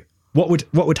help you? What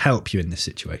would help you in this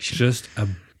situation? Just a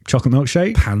chocolate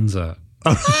milkshake? Panzer.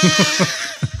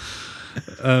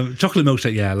 Chocolate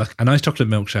milkshake, yeah, like a nice chocolate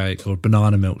milkshake or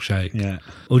banana milkshake. Yeah.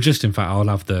 Or just, in fact, I'll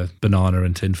have the banana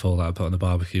and tinfoil that I put on the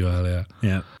barbecue earlier.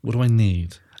 Yeah. What do I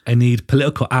need? I need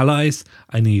political allies.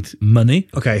 I need money.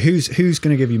 Okay, who's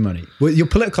going to give you money? Well, your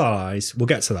political allies, we'll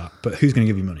get to that, but who's going to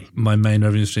give you money? My main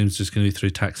revenue stream is just going to be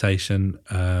through taxation,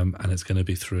 and it's going to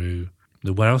be through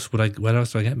where else do I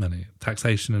get money?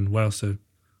 Taxation, and where else do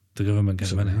the government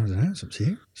get money? I don't know, it's up to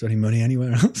you. Is there any money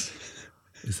anywhere else?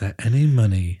 Is there any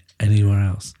money anywhere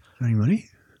else? Is there any money?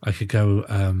 I could go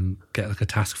get like a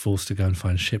task force to go and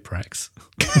find shipwrecks.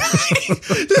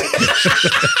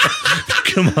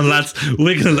 Come on, lads.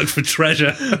 We're going to look for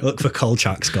treasure. Look for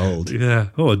Kolchak's gold. Yeah.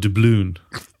 Oh, a doubloon.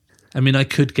 I mean, I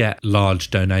could get large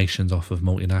donations off of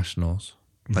multinationals.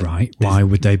 Like, right. Why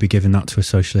would they be giving that to a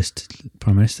socialist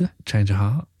prime minister? Change of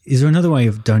heart. Is there another way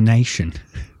of donation?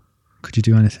 Could you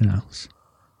do anything else?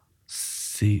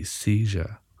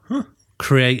 Seizure. Huh.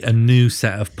 Create a new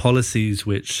set of policies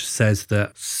which says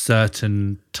that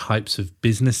certain types of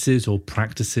businesses or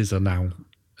practices are now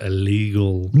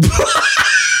illegal.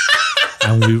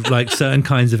 And we like certain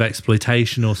kinds of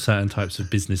exploitation or certain types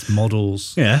of business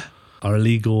models are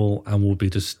illegal and will be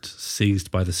just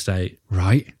seized by the state.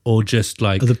 Right. Or just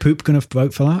like... Are the poop going to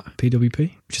vote for that?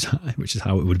 PWP? Which is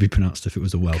how it would be pronounced if it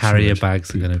was a Welsh Carrier word.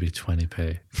 bags are going to be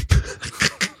 20p.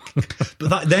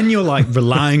 But then you're like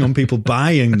relying on people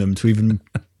buying them to even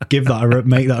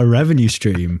make that a revenue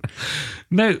stream.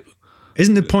 No.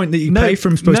 Isn't the point that you pay for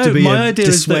them supposed to be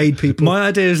dissuade people? My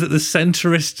idea is that the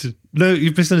centrist... No,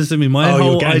 you've misunderstood me. My you're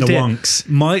whole getting idea... the wonks.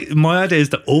 My idea is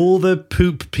that all the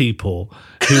poop people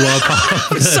who are part of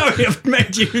the, Sorry, I've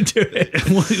made you do it.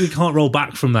 we can't roll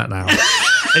back from that now.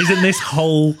 Isn't this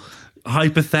whole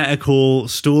hypothetical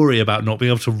story about not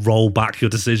being able to roll back your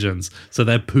decisions? So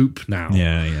they're poop now.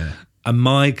 Yeah. And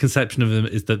my conception of them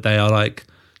is that they are like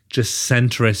just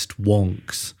centrist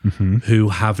wonks who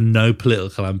have no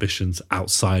political ambitions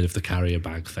outside of the carrier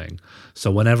bag thing. So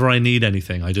whenever I need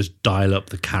anything, I just dial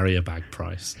up the carrier bag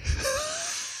price.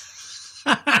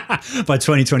 By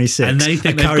 2026, and they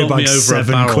think they've got me over a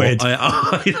barrel.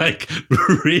 I like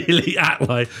really act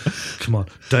like, come on,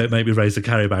 don't make me raise the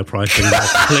carrier bag price anymore.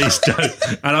 Please don't.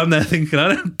 And I'm there thinking,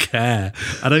 I don't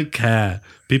care.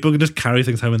 People can just carry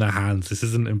things home in their hands. This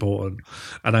isn't important.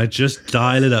 And I just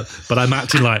dial it up. But I'm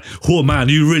acting like, oh man,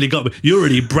 you really got me. You're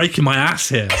really breaking my ass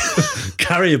here.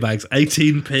 Carrier bags,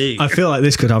 18p. I feel like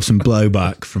this could have some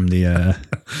blowback from the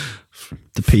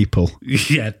people.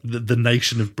 Yeah, the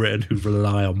nation of Britain who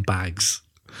rely on bags.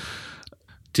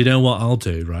 Do you know what I'll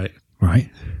do, right? Right.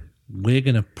 We're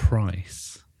going to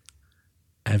price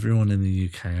everyone in the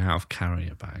UK out of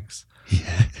carrier bags.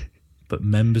 Yeah. But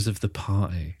members of the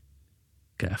party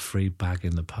get a free bag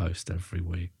in the post every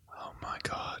week. Oh my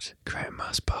God. Great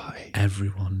mass party.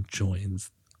 Everyone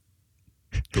joins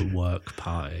the work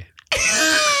party.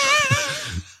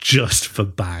 Just for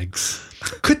bags.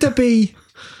 Could there be...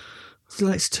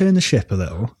 Let's turn the ship a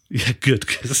little. Yeah, good,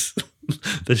 because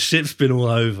the ship's been all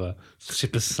over. The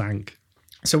ship has sank.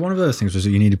 So one of the other things was that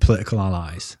you needed political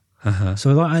allies.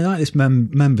 So I like this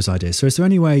members idea. So is there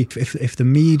any way, if the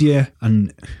media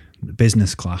and the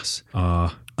business class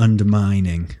are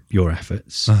undermining your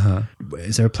efforts,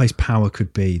 is there a place power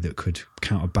could be that could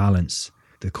counterbalance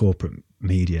the corporate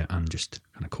media and just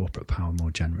kind of corporate power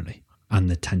more generally and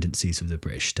the tendencies of the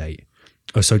British state?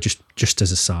 Oh, so just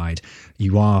as a side,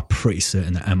 you are pretty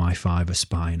certain that MI5 are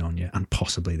spying on you and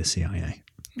possibly the CIA.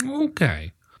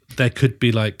 Okay. There could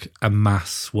be like a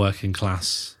mass working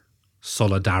class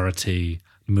solidarity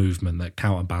movement that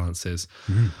counterbalances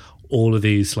all of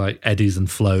these like eddies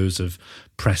and flows of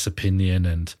press opinion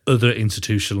and other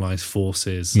institutionalized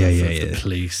forces of the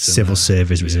police. Civil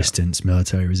service resistance,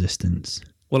 military resistance.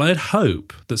 Well, I'd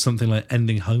hope that something like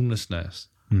ending homelessness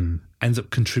ends up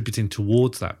contributing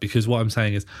towards that, because what I'm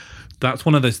saying is that's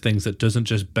one of those things that doesn't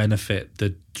just benefit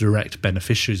the direct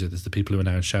beneficiaries of this, the people who are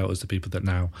now in shelters, the people that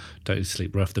now don't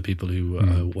sleep rough, the people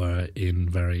who were in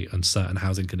very uncertain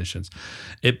housing conditions.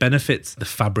 It benefits the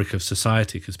fabric of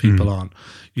society because people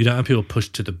you don't have people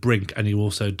pushed to the brink, and you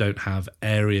also don't have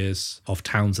areas of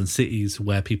towns and cities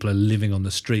where people are living on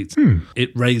the streets.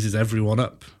 It raises everyone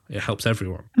up. It helps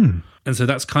everyone. And so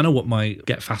that's kind of what my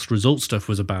get fast results stuff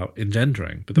was about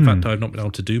engendering. But the fact that I've not been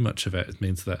able to do much of it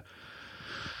means that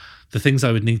the things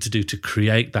I would need to do to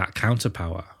create that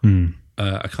counterpower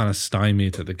are kind of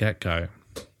stymied at the get-go.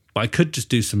 But I could just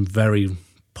do some very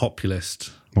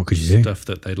populist What could you do? stuff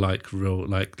that they like real,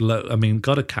 like low. I mean,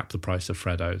 got to cap the price of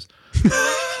Freddos.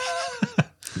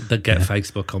 That get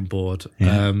Facebook on board.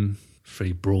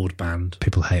 Free broadband.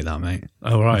 People hate that, mate.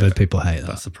 Oh, right. I've heard people hate that.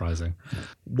 That's surprising.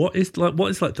 What is like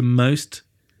the most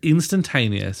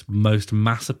instantaneous, most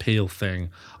mass appeal thing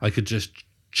I could just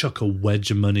chuck a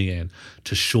wedge of money in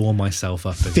to shore myself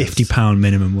up against? £50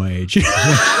 minimum wage.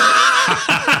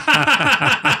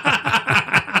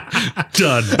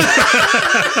 Done.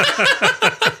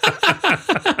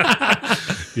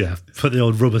 Yeah, put the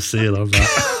old rubber seal on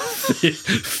that.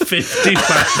 £50, and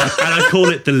I call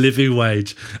it the living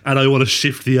wage, and I want to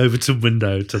shift the Overton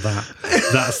window to that.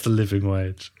 That's the living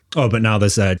wage. Oh, but now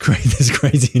there's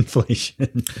crazy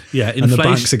inflation. Yeah, inflation, and the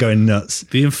banks are going nuts.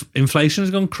 The inflation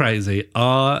has gone crazy.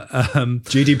 Our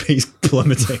GDP's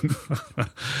plummeting.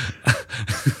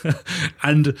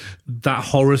 And that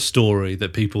horror story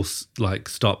that people like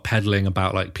start peddling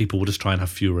about, like people will just try and have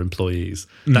fewer employees.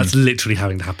 That's literally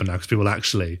having to happen now, because people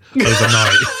actually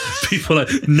overnight, people are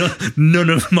like, none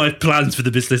of my plans for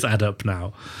the business add up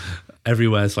now.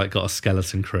 Everywhere's like got a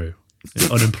skeleton crew.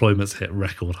 Unemployment's hit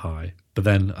record high. But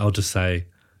then I'll just say,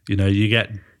 you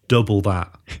get double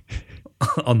that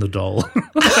on the dole.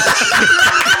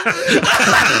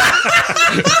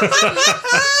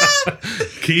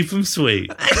 Keep them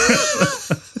sweet.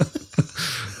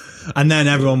 And then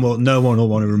no one will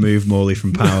want to remove Morley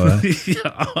from power.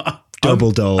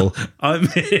 Double dole. I'm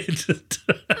in.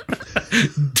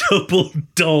 Double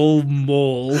dole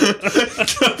mall.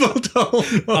 Double dole.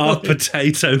 Our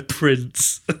potato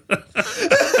prince.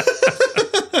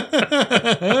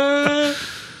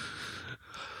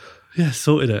 Yeah,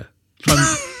 sorted it.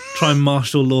 try and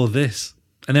martial law this.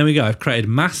 And there we go. I've created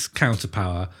mass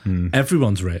counterpower.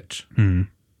 Everyone's rich.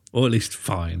 Or at least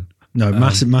fine. No,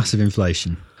 massive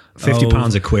inflation.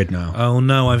 £50 a quid now. Oh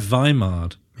no, I've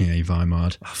Weimar'd. Yeah, you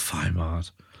Weimar'd. Oh,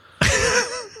 Weimar'd.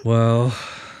 Well,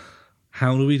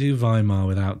 how do we do Weimar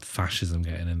without fascism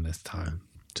getting in this time?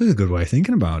 This is a good way of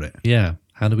thinking about it. Yeah.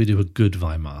 How do we do a good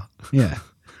Weimar? Yeah.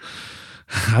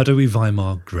 How do we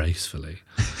Weimar gracefully?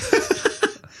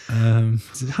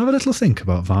 Have a little think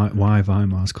about why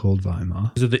Weimar's called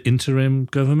Weimar. Is it the interim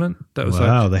government? That was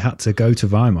they had to go to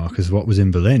Weimar because what was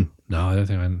in Berlin? No, I don't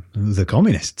think The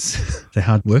communists. They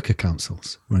had worker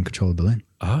councils were in control of Berlin.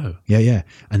 Oh. Yeah.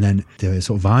 And then the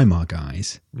sort of Weimar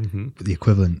guys, the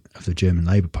equivalent of the German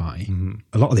Labour Party,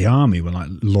 a lot of the army were like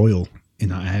loyal in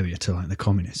that area to like the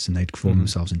communists, and they'd form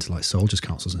themselves into like soldiers'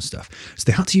 councils and stuff. So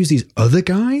they had to use these other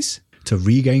guys to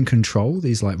regain control,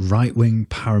 these like right-wing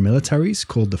paramilitaries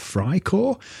called the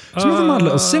Freikorps. Some of them had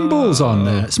little symbols on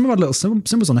there. Some of them had little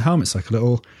symbols on the helmets, like a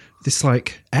little, this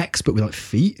like X, but with like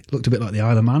feet. It looked a bit like the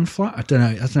Isle of Man flag. I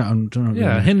don't know.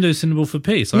 Yeah, Hindu symbol for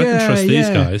peace. I can trust these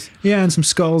guys. Yeah, and some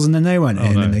skulls, and then they went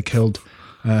in and they killed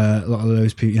a lot of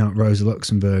those people, Rosa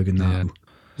Luxemburg and that.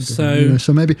 Yeah.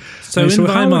 So maybe... So in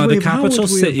Weimar, the capital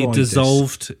city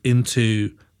dissolved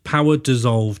into... Power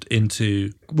dissolved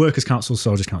into... Workers' councils,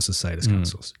 soldiers' councils, sailors'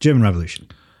 councils. German Revolution.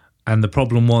 And the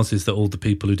problem is that all the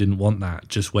people who didn't want that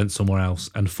just went somewhere else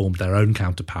and formed their own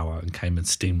counterpower and came and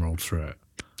steamrolled through it.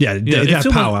 Yeah, they had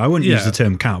power. I wouldn't use the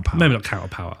term counterpower. Maybe not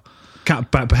counterpower.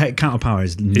 But counterpower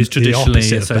is traditionally the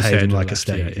opposite of behaving associated like a with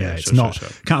state. yeah, It's sure, not. sure.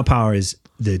 Counterpower is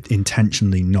the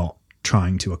intentionally not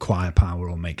trying to acquire power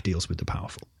or make deals with the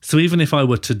powerful. So even if I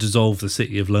were to dissolve the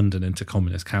city of London into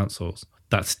communist councils,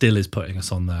 that still is putting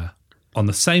us on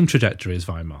the same trajectory as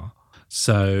Weimar.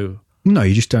 So no,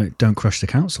 you just don't crush the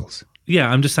councils. Yeah,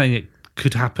 I'm just saying it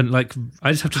could happen. Like I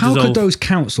just have to How dissolve. could those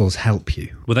councils help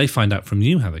you? Well, they find out from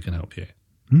you how they can help you.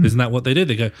 Isn't that what they do?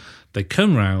 They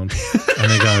come round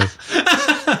and they go.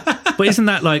 But isn't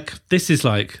that like, this is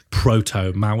like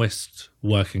proto-Maoist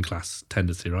working class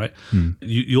tendency, right?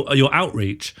 Your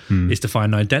outreach is to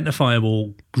find an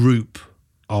identifiable group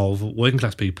of working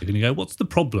class people and you go, what's the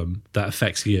problem that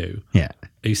affects you? Yeah.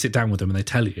 And you sit down with them and they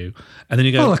tell you. And then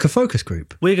you go, like a focus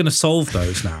group. We're going to solve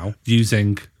those now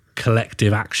using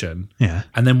collective action. Yeah.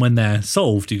 And then when they're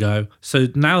solved, you go, so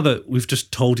now that we've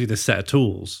just told you this set of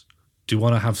tools, do you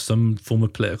want to have some form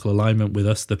of political alignment with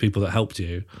us, the people that helped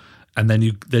you? And then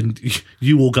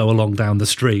you all go along down the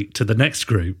street to the next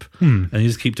group, and you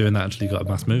just keep doing that until you got a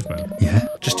mass movement. Yeah,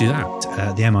 just do that.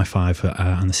 The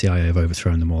MI5 and the CIA have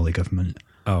overthrown the Morley government.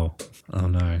 Oh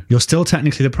no! You're still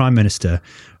technically the prime minister,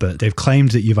 but they've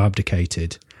claimed that you've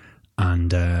abdicated,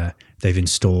 and they've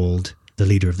installed the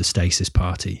leader of the Stasis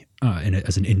Party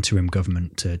as an interim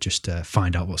government to just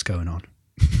find out what's going on.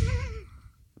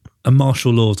 And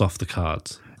martial law's off the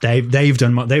cards.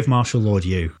 They've martial lawed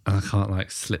you. And I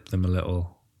can't slip them a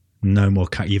little. No more.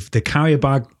 The carrier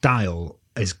bag dial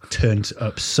is turned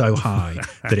up so high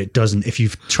that it doesn't. If you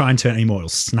try and turn it anymore, it'll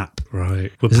snap.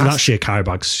 Right. There's actually a carrier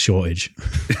bag shortage.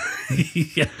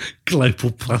 Yeah.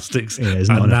 Global plastics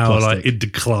are now plastic. in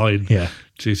decline. Yeah.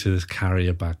 Due to this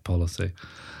carrier bag policy.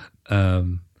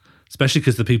 Especially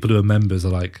because the people who are members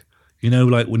are like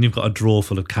when you've got a drawer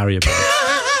full of carrier bags.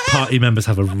 Party members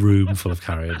have a room full of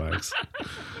carrier bags.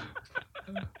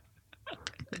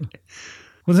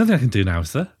 Well, there's nothing I can do now,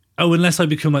 is there? Oh, unless I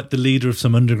become the leader of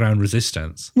some underground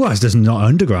resistance. Well, it's not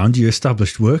underground. You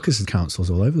established workers' councils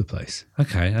all over the place.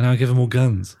 Okay, and I'll give them all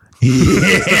guns.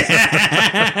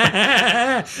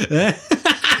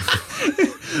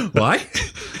 Why?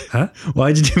 Huh?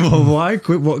 Why did you? Why?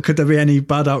 What could there be any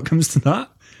bad outcomes to that?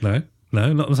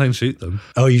 No, not saying shoot them.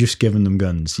 Oh, you've just given them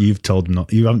guns. You've told them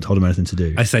not. You haven't told them anything to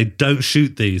do. I say don't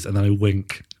shoot these, and then I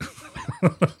wink.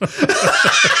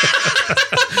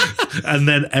 And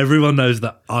then everyone knows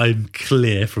that I'm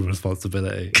clear from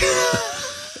responsibility.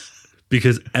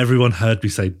 Because everyone heard me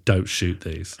say don't shoot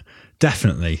these.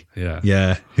 Definitely.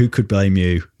 Yeah. Who could blame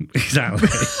you? Exactly.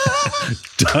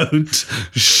 Don't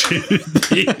shoot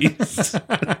these.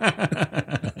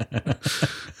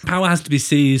 Power has to be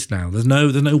seized now. There's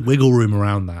no wiggle room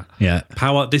around that. Yeah.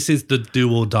 Power. This is the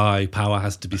do or die. Power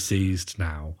has to be seized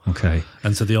now. Okay.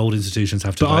 And so the old institutions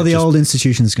have to. But are the old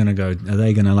institutions going to go? Are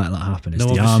they going to let that happen? It's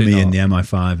No, the obviously army and not. the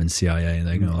MI5 and CIA. Are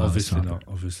they going to let Obviously that happen?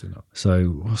 not. Obviously not. So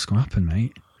what's going to happen,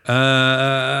 mate?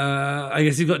 I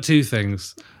guess you've got two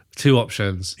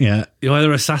options. Yeah. You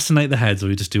either assassinate the heads or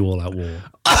you just do all out war.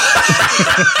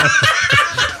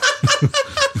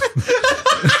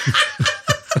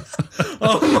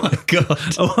 Oh my God.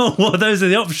 Oh, well, those are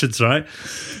the options, right?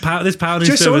 This power needs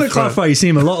Just to I want to overthrow. clarify, you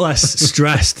seem a lot less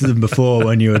stressed than before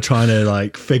when you were trying to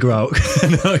like figure out.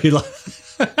 No, you're like,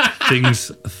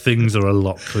 Things are a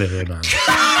lot clearer now.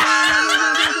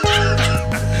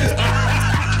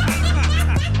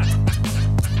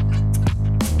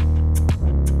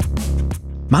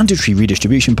 Mandatory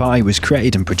Redistribution Party was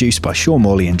created and produced by Sean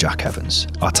Morley and Jack Evans.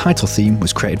 Our title theme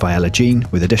was created by Ella Jean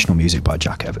with additional music by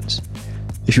Jack Evans.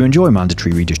 If you enjoy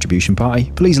Mandatory Redistribution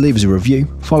Party, please leave us a review,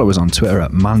 follow us on Twitter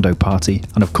at Mando Party,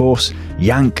 and of course,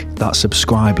 yank that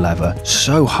subscribe lever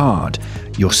so hard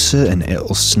you're certain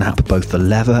it'll snap both the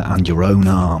lever and your own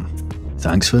arm.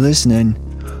 Thanks for listening.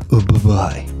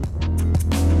 Bye-bye.